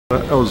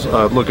I was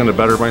looking to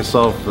better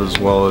myself as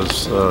well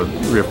as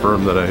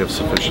reaffirm that I have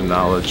sufficient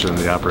knowledge in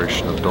the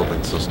operation of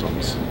building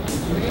systems.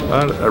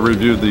 I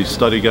reviewed the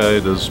study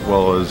guide as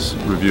well as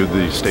reviewed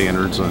the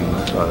standards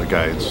and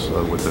guides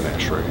within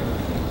ASHRAE.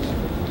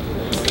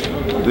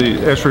 The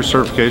ASHRAE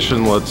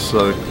certification lets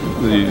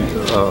the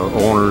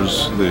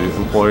owners, the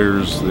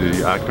employers,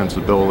 the occupants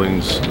of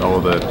buildings know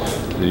that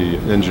the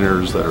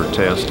engineers that are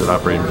tasked at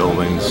operating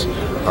buildings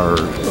are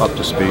up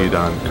to speed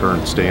on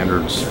current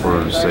standards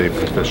for safe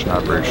and efficient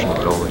operation of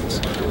buildings,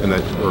 and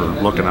that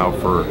we're looking out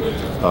for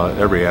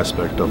every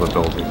aspect of a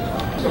building.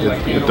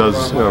 It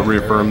does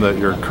reaffirm that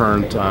you're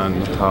current on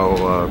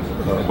how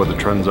what the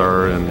trends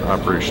are in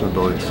operation of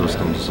building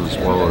systems, as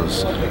well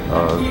as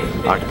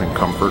occupant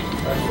comfort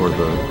for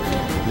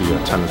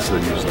the tenants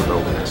that use the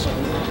buildings.